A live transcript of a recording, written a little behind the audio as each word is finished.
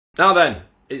Now then,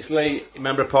 it's Lee,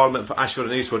 Member of Parliament for Ashford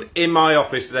and Eastwood, in my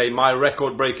office today, my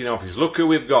record-breaking office. Look who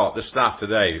we've got, the staff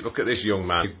today. Look at this young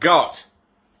man. We've got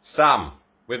Sam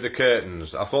with the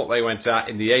curtains. I thought they went out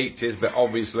in the 80s, but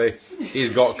obviously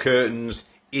he's got curtains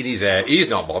in his hair. He's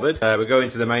not bothered. We're going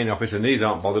to the main office and these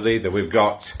aren't bothered either. We've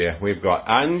got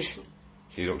Ange.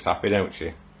 She looks happy, don't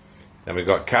she? Then we've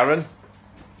got Karen.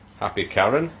 Happy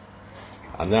Karen.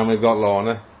 And then we've got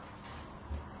Lorna.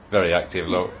 Very active,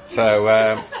 look. So,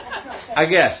 I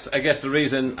guess the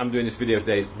reason I'm doing this video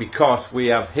today is because we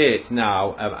have hit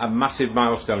now a massive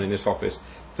milestone in this office.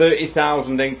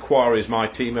 30,000 inquiries my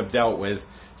team have dealt with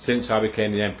since I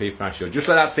became the MP for Ashford. Just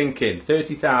let that sink in.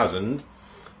 30,000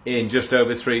 in just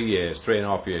over 3 years,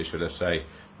 3.5 years, should I say.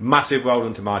 Massive well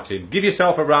done to my team. Give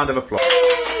yourself a round of applause.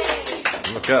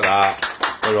 Look at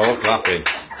that. We're all clapping.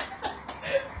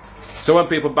 So when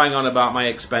people bang on about my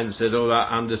expenses, oh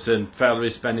that Anderson fella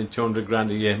is spending 200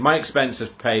 grand a year, my expenses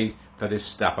pay for this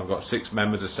staff. I've got 6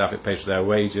 members of staff. It pays for their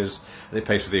wages, and it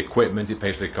pays for the equipment, it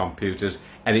pays for the computers,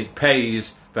 and it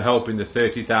pays for helping the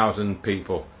 30,000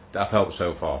 people that I've helped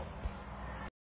so far.